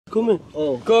Come on.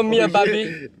 Oh. Come here,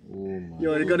 baby. Oh my.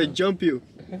 Yo, they gotta jump you.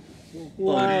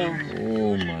 Wow.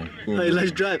 Oh my god. Hey,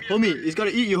 let's drive. Homie, he's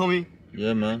gotta eat you, homie.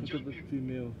 Yeah, man.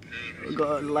 We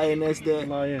got a lioness there.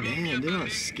 Lion. Man, they're not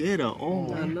scared at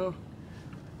all. I know.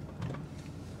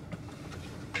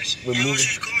 We're moving.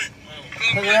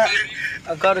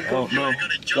 I gotta go. Oh, no.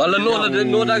 Wala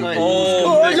no that.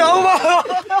 Oh,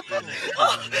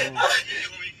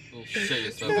 Oh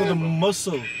shit, Look at the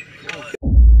muscle.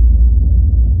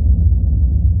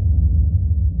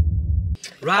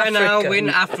 Right now we're in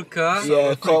Africa.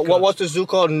 Yeah, what's the zoo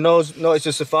called? No, it's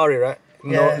a safari, right?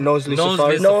 Yeah. Knowsley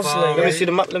Knowsley Safari. Safari. Let me see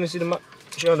the map. Let me see the map.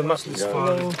 Show the map.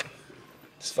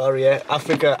 Safari, yeah.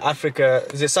 Africa.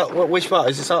 Is it south? Which part?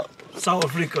 Is it south? South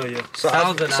Africa, yeah. South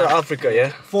Africa, yeah.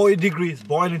 40 degrees,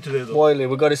 boiling today though. Boiling.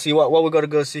 We gotta see what we gotta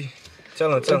go see. Tell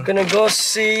them. We're gonna go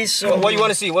see some. What you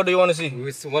wanna see? What do you wanna see?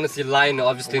 We want to see lion,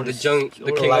 obviously the king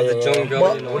of the Lion, jungle.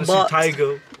 But- You know. Want to see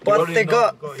tiger. But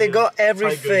they got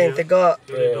everything. They got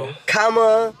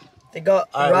camel, they got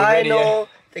Alright, we're ready, rhino, yeah.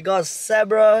 they got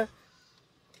zebra,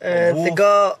 and they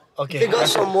got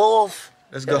some wolf.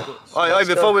 Let's go. Alright,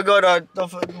 before we go,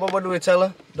 what do we tell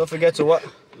her? Don't forget to what?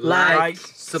 Like,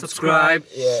 Subscribe,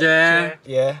 Yeah. share,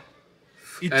 Yeah.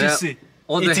 ETC.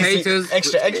 all the ETC. haters.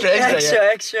 Extra.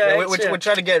 extra. We're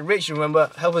trying to get rich. Remember,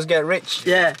 help us get rich.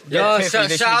 Yeah. Yo, Get shout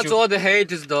 50 out YouTube. to all the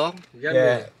haters though. You get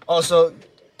Yeah. me? Also,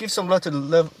 give some love to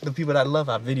the people that love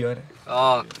our video. Innit?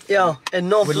 Oh, Yo,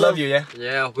 enough We love you, yeah.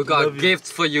 yeah, we got Love you.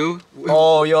 gifts for you.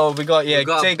 Oh, yo, we got We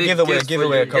got take big giveaway gifts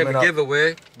for you. coming up.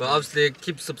 Giveaway, but obviously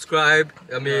keep subscribe.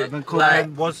 I mean, Then like,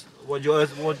 comment what you guys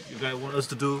want us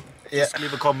to do. Yeah. Just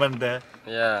leave a comment there.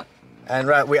 yeah. And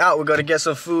right, we out. We gotta get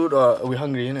some food, or are we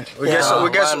hungry, innit? We get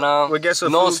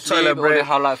some No food, sleep, celebrate, only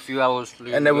have like few hours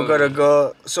sleep. and then we gotta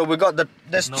go. So we got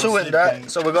there's No two in that. sleeping.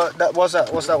 So we got that. What's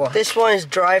that one? This one is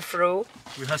drive-through.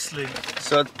 We're hustling.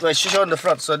 So wait, show on the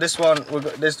front. So this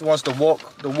one's the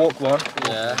walk one,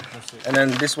 Yeah. and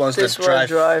then this one's This the one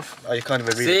drive. Oh, you can't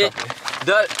even read See, it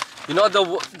properly. you know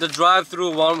the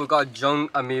drive-through one, we got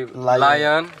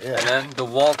lion, Yeah. and then the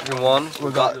walking one,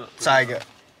 We got tiger.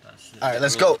 All right,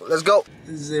 let's go.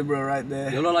 Zebra right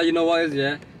there. You know what is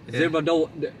zebra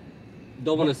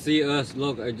don't want to see us.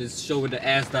 Look, I just show with the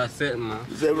ass that's sitting, man.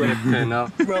 Zebra. Okay, now.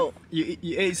 Bro, you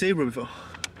ate zebra before?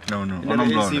 No, You never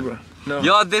ate zebra. No.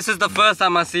 Yo, this is the first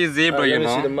time I see zebra, Alright, you let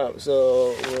me see the know. map.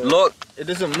 So Look, it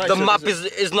doesn't match. the map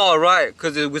is not right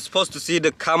because we're supposed to see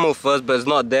the camel first, but it's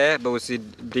not there. But we see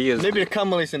deer. Maybe the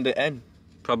camel is in the end.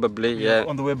 Probably, yeah.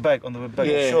 On the way back.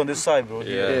 Yeah. Show on this side, bro.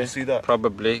 Yeah. See that?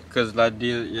 Probably, because like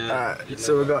deer, yeah. Alright,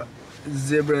 so we got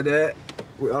zebra there.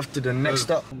 We're off to the next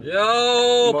stop.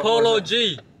 Yo, What Polo was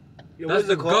G. Yeah, That's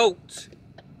the goat.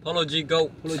 Polo G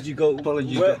goat.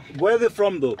 Apology. Where are they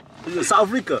from though? Is it South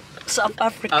Africa? South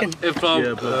African. If from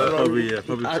Yeah, probably.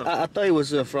 I thought it was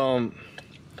from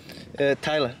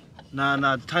Thailand.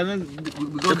 Nah. Thailand.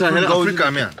 We go to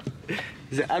Africa, man.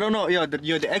 I don't know. Yo,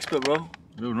 you're the expert, bro.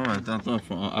 No, I thought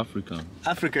from Africa.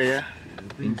 Africa, yeah.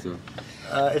 I think so.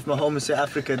 If my home say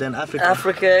Africa, then Africa.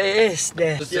 Africa is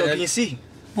there. Yo, can you see?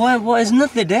 What is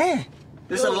nothing there?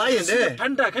 There's a lion there.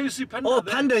 Panda. Can you see panda? Oh,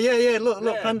 there? panda. Yeah. Look,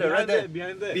 Yeah, panda right there.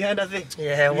 Behind there. Behind that thing.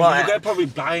 Yeah, You what? guys probably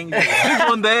blind. Big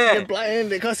one there. They're blind.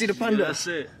 They can't see the panda. That's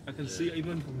it. I can see it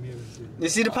even from here. You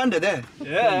see the panda there?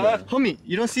 Yeah. Homie,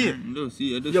 you don't see it? No,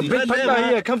 see, I don't Your see. big panda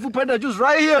here. Kung Fu panda just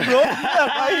right here, bro.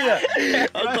 Right here.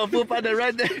 Kung Fu panda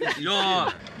right there. yo,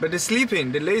 But they're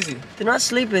sleeping. They're lazy. They're not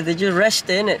sleeping. They're just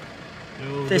resting it.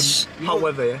 Yo, This.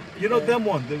 However, yeah. You know them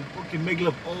one, they fucking make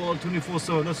love all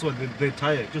 24/7. That's why they're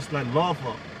tired, just like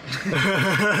lava.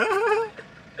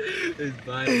 it's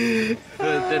bad.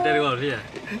 That one here.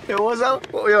 Yo, what's up?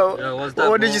 Yo, Yeah, what's that?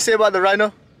 what did you say about the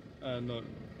rhino? No,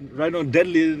 right on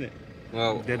deadly, isn't it?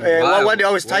 Wow. Why they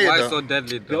always tired Why though? so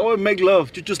deadly They though? always make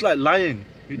love, just like lion.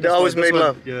 They always make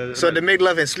love. Yeah, So they make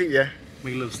love and sleep, yeah?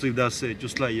 make love, sleep. That's it.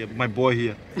 Just like my boy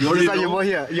here. You already know? Your boy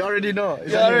here. You already know.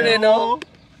 You already know.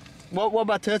 What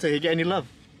about Turtle? He get any love?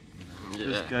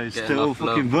 This guy is get still enough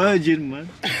fucking love. virgin, man.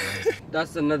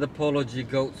 That's another Polo G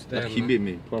goats there. He man. beat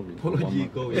me, probably.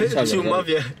 Two months,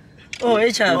 yeah. Oh,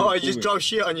 it's a. Oh, I just dropped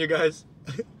shit on you guys.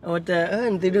 What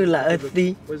the? They do like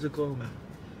earthy. What's it called, man?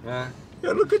 Yeah.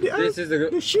 Yo, look at the This is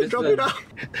the shit dropping out.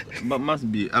 But must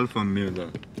be alpha male,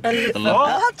 though.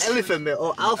 What? Elephant male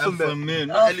or alpha male. male,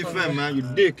 not elephant, man. You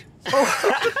dick.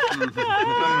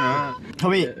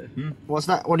 Tommy, what's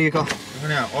that? What do you call?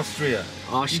 Austria.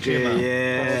 Austria,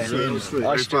 yeah.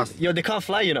 Austria. Yo, they can't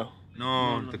fly, you know.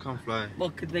 No, they can't fly.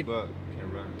 What could they? But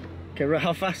can run. Okay, right,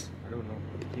 how fast? I don't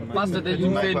know. faster than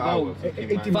Usain Bolt.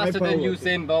 Faster than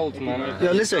Usain Bolt, man.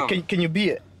 Yo, listen, can you beat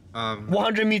it?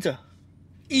 100 meter.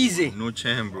 Easy. No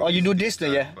chance, bro. Oh, you do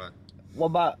distance, yeah? But What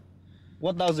about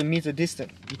 1,000 meter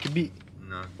distance? You can beat.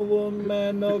 no.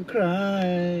 Woman, no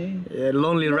cry. Yeah,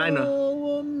 Lonely Rhino. Oh,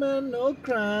 woman, no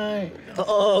cry.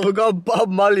 Oh, we got Bob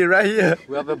Marley right here.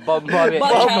 We have a Bob Marley.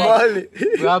 Bob Marley.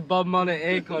 We have Bob Marley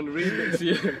Akon remix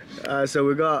here. So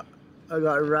I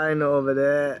got Rhino over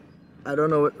there. I don't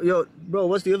know what, yo, bro,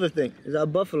 what's the other thing? Is that a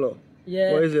buffalo?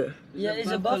 Yeah. What is it? Yeah, it's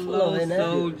a buffalo in it.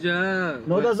 Soldier.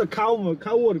 No, that's a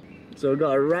coward. So we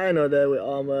got a rhino there with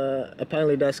armor.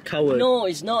 Apparently that's coward. No,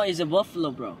 it's not. It's a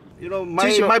buffalo, bro. You know,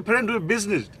 Teach your- my parents do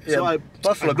business, Yeah, so I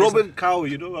buffalo grow business. with cow.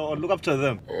 You know, I look after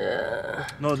them.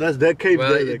 No, that's their cave.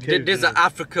 Well, their cave, this is an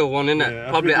Africa one, innit? Yeah,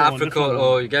 Probably Africa one, Africa, different one.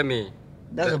 or you get me?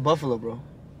 That's a buffalo, bro.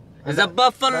 It's a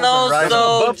buffalo rhino.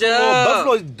 soldier.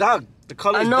 Buffalo is dark. The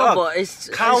color I is know, dark. but it's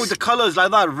Cow, the color is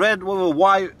like that, red with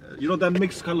white. You know that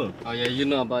mixed color. Oh yeah, you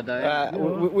know about that.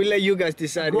 We let you guys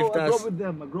decide I if grow that's. with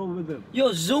them. I grow with them.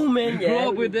 Yo, zoom in, Grow yeah.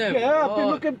 up with them. Yeah, I've been Oh.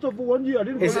 looking for 1 year. I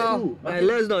didn't Is go it, to school.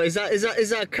 let us know. Is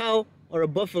that a cow or a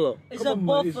buffalo? It's a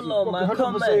buffalo, man.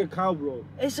 Come 100% a on. cow, bro.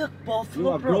 It's a You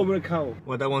buffalo, are grow bro. with a cow.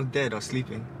 Well, that one's dead or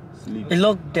sleeping. It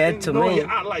looked dead to no, me. he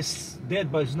act like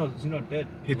dead, but he's not dead.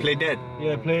 He played dead.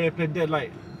 Yeah, play dead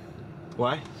like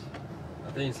Why?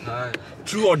 I think it's high.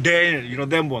 true or dare. You know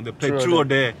them one. They play True or true or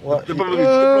dare. What? They probably do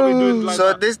it like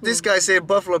So that. this guy said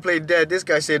buffalo played dead. This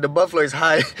guy said the buffalo is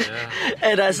high. Yeah.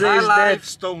 And I say High it's dead. life.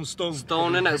 Stone.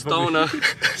 Stone innit? Stoner.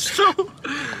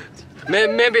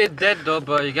 Maybe it's dead though,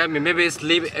 but you get me. Maybe it's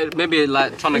maybe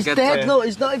like trying to It's get. dead, no,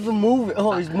 it's not even moving.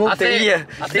 Oh, it's moved the think- ear.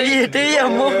 I The ear, the ear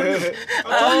moved.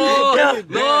 Oh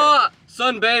no,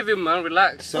 sunbathing man,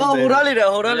 relax. Oh, hold on there,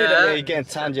 hold on Yeah. there. Yeah, you getting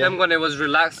tan, Them yeah. when it was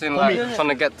relaxing, like trying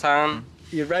to get tan.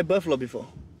 You ride buffalo before?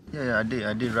 Yeah, I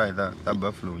did ride that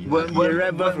buffalo. Yeah. You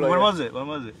ride buffalo? When yeah. was it? When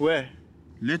was it? Where?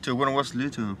 Little, when I was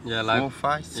little. Yeah, like 4,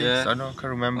 5, 6. yeah. I can't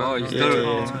remember. Oh, you yeah,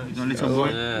 still- you know, little boy.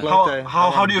 Yeah. Long time.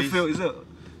 How do you feel? Is it?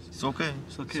 It's okay.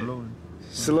 It's okay. Slow.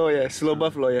 Slow, yeah. Slow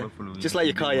buffalo, yeah. Buffalo, Just yeah. like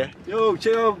your car, yeah. Yo,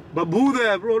 check out Babu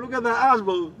there, bro. Look at that ass,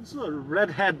 bro. It's a red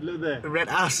head. Look there. Red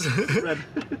ass. Red.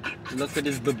 Look at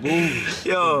this baboon.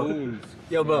 Yo, Baboons.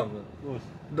 yo, bro.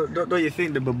 Don't you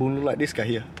think the baboon look like this guy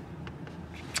here?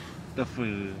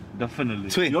 Definitely.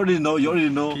 Sweet. You already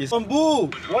know. He's- Bamboo,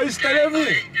 why you staring at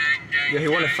me? Yeah, he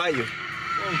wanna fight you.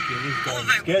 Okay, this guy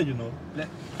is scared, you know.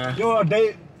 Huh? Yo, a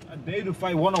day to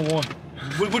fight one-on-one.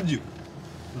 Would you?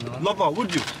 Lover,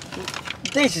 would you?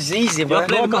 This is easy, bro.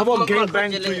 Play How the about come gang on,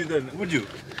 bang come to on, you then? Would you?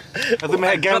 I think I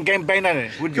had gang bang on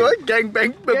it. Would you? Good,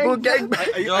 gangbang, baboon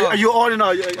gangbang. Are you on it or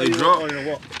are you drunk? on it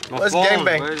or what? My What's phone,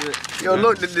 gangbang? where is it? Yo,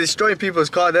 look, they're destroying people's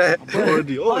car there.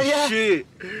 Already. Oh, yeah. shit.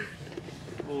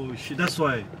 Oh shit, that's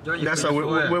why. That's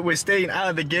why we're staying out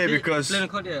of the game because Play the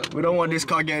card, yeah. we don't want this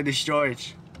car getting destroyed.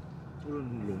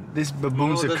 These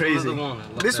baboons No, are there's crazy. another one.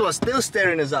 Look This there. one's still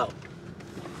staring us out.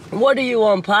 What do you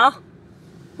want, pal?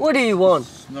 What do you want?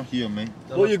 It's not here, man.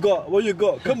 What you got? What you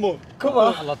got? Come on. Come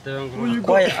on. I love them.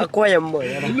 Quiet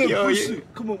boy. Look, Yo, pussy.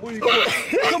 Come on, what you got?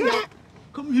 Come on.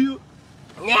 Come here.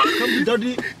 Come,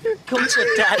 daddy. Come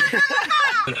to dad.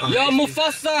 Yo,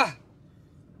 Mufasa!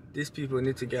 These people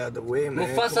need to get out of the way, man.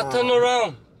 Mufasa, Come turn on.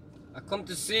 around. I come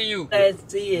to see you.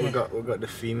 Let's see We it. got the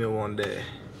female one there.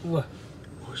 What?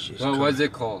 Oh, she's What is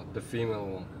it called? The female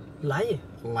one. Lion.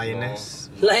 lioness.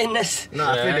 Lioness. No,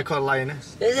 I think Yeah. they're called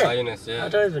lioness. Is it? Lioness, yeah. I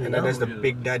don't even And know. then there's the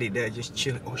big daddy there just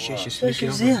chilling. Oh shit, she's So sneaking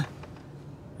she's over. here.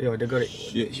 Yo, they got it.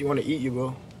 Shit. She wanna eat you,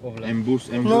 bro. Ambush.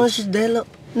 No, she's there. Look.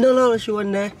 No, she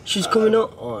wasn't there. She's coming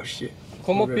up. Oh shit.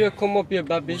 Come up here,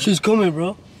 baby. She's coming,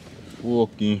 bro.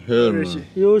 Fucking hell, Where is man.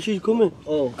 Yo, she's coming.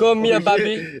 Oh. Come here, Oh,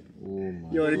 baby. shit. Oh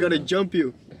my. Yo, they gotta jump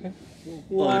you.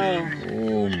 Wow.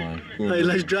 Oh my Hey, god.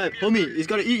 let's drive. Homie, it's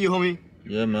gotta eat you, homie.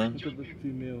 Yeah, man. Look at the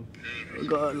female We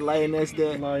got a lioness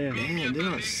there. lion. Damn, they're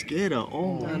not scared at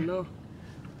all. I know.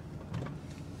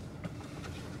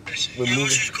 We're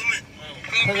moving.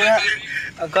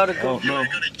 I gotta go. Oh no.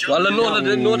 Wala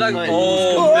no that.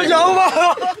 Oh,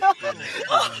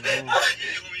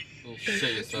 Oh,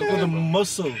 shit yourself. Look at the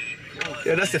muscle.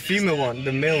 Yeah, that's the female one.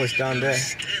 The male is down there.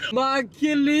 My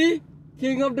Achilles,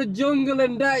 king of the jungle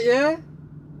and that, yeah?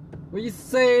 What you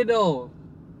say though?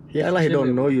 Yeah, like he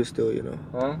don't know you still, you know.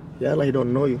 Huh? Yeah, like he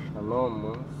don't know you. I know,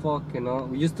 man. Fucking hell.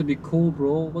 We used to be cool,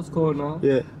 bro. What's going on?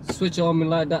 Yeah. Switch on me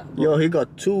like that, bro. Yo, he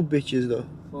got 2 bitches though.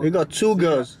 He got 2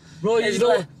 girls. Bro, It's you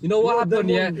like- know what happened,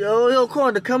 yeah? Yo, come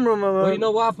on, the camera, man. Well, you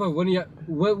know what happened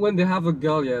when they have a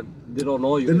girl, yeah, they don't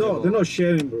know you. They're not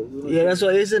sharing, bro. Yeah, that's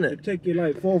what it is, isn't it? Take it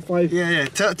like 4 or 5. Yeah, yeah.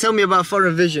 Tell me about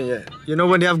foreign vision, yeah. You know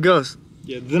when they have girls?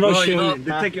 Yeah, they're not Bro, you sharing. know-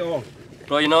 They take it off.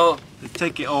 Bro, you know, They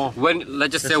take it off. when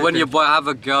let's just say That's when okay. your boy have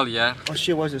a girl, yeah, Oh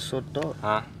shit, why is it so dark?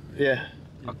 huh? Yeah.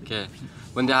 Okay.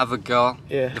 when they have a girl,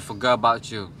 Yeah. they forget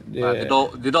about you. Yeah.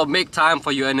 Like, they don't make time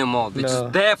for you anymore. They're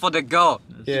just there for the girl.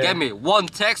 Yeah. You get me? One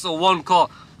text or one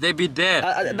call, they be there.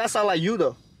 That sound like you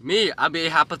though. Me, I mean,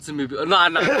 it happened to me. No,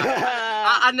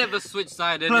 I never switch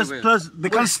side anyway. Plus, they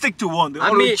can't stick to one. They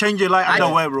always change it like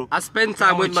underwear, bro. I spend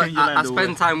time with my, I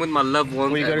spend time with my loved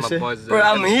ones and my boys. Bro,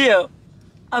 I'm here.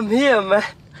 I'm here, man.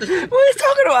 What are you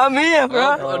talking about? I'm here,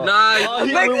 bro. Oh, nice.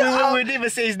 We didn't even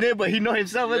say his name, but he know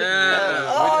himself.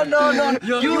 Yeah. Oh, no.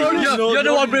 You're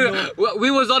the one bring.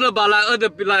 We was on about like other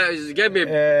like you get me.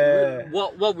 Yeah.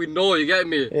 What we know, you get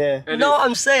me. Yeah. And No,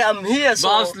 I'm saying I'm here, so.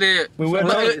 Honestly,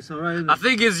 It's alright. I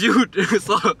think it's you.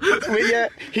 So Yeah,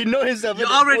 he know himself. you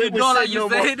already We know said that you no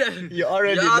say more. that. You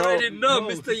already know.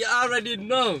 Mister. You already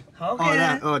know.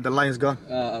 Okay. Oh, the line's gone.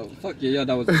 Fuck yeah,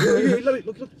 that was.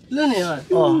 Look. Look here.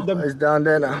 Oh, it's down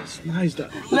there now. Nice that.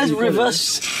 Let's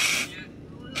reverse.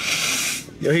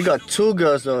 Yo, he got 2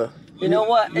 girls though. You know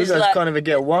what? You It's guys like can't even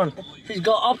get 1. he's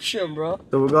got option, bro.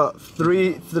 So we got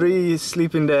three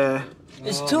sleeping there.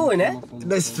 It's 2 in it.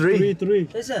 There's 3. Three.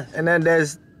 Is it? And then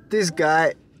there's this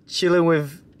guy chilling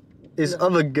with his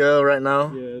other girl right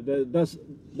now. Yeah, that's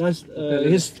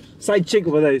his side chick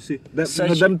over there. You see,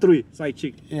 them 3 side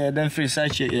chick. Yeah, then 3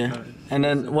 side chick, yeah. And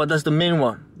then what? That's the main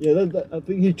one. Yeah, I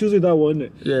think he chooses that one.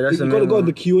 Innit? Yeah, that's the you main gotta go one. in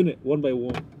the queue in it, one by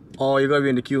one. Oh, you gotta be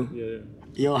in the queue. Yeah.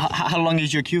 Yo, how long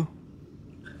is your queue?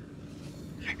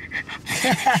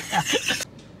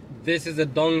 This is a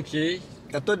donkey.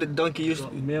 I thought the donkey used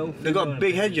to, Male. they got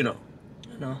big head, you know.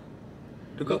 No.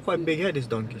 They got quite big head, these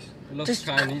donkeys.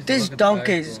 This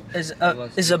donkey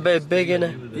is a bit big,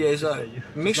 innit? Yeah, it's like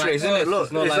mixed race, isn't it? Look,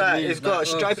 It's not it's like like me, it's it's got like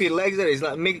stripy legs there. It's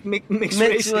like mixed Mixed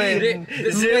race.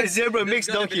 race. Zebra mixed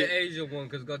It's donkey. the Asian one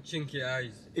because got chinky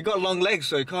eyes. It got long legs,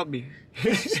 so it can't be.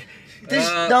 This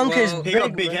donkey is well, He big,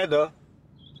 got big bro. head though.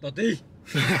 Tati.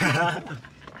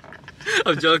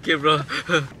 I'm joking, bro.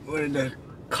 We're in the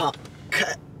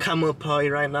camel party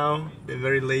right now. They're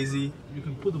very lazy. You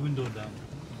can put the window down.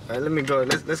 Alright, let me go.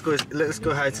 Let's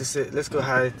go hi to say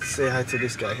hi to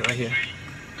this guy right here.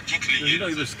 He's not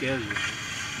even scared.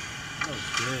 Not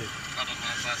scared.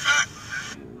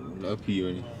 Lucky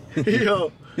you.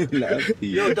 Yo, Lucky.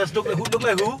 Yo, does look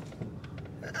like who?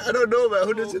 I don't know, man.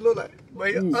 Who does it look like?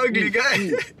 My ugly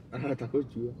guy.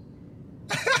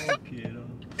 Okay,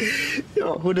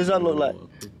 Yo, who does that look like?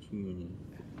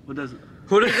 What does?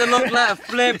 Who does it look like?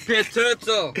 Flip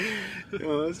potato.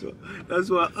 Yo, that's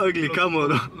what ugly camel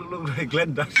though. Look like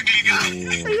Glenn does.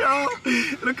 Yo,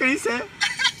 look at his hair.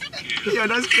 Yo,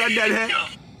 that's granddad hair.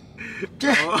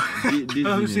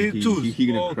 This see is tooth. he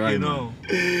gonna cry, Okay, man. no.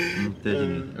 I'm telling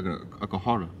you, I got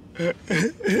horror.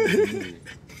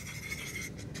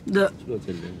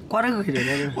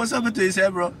 What's up to his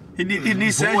hair, bro? He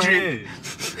needs Go surgery.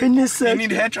 ahead. He needs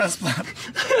hair transplant.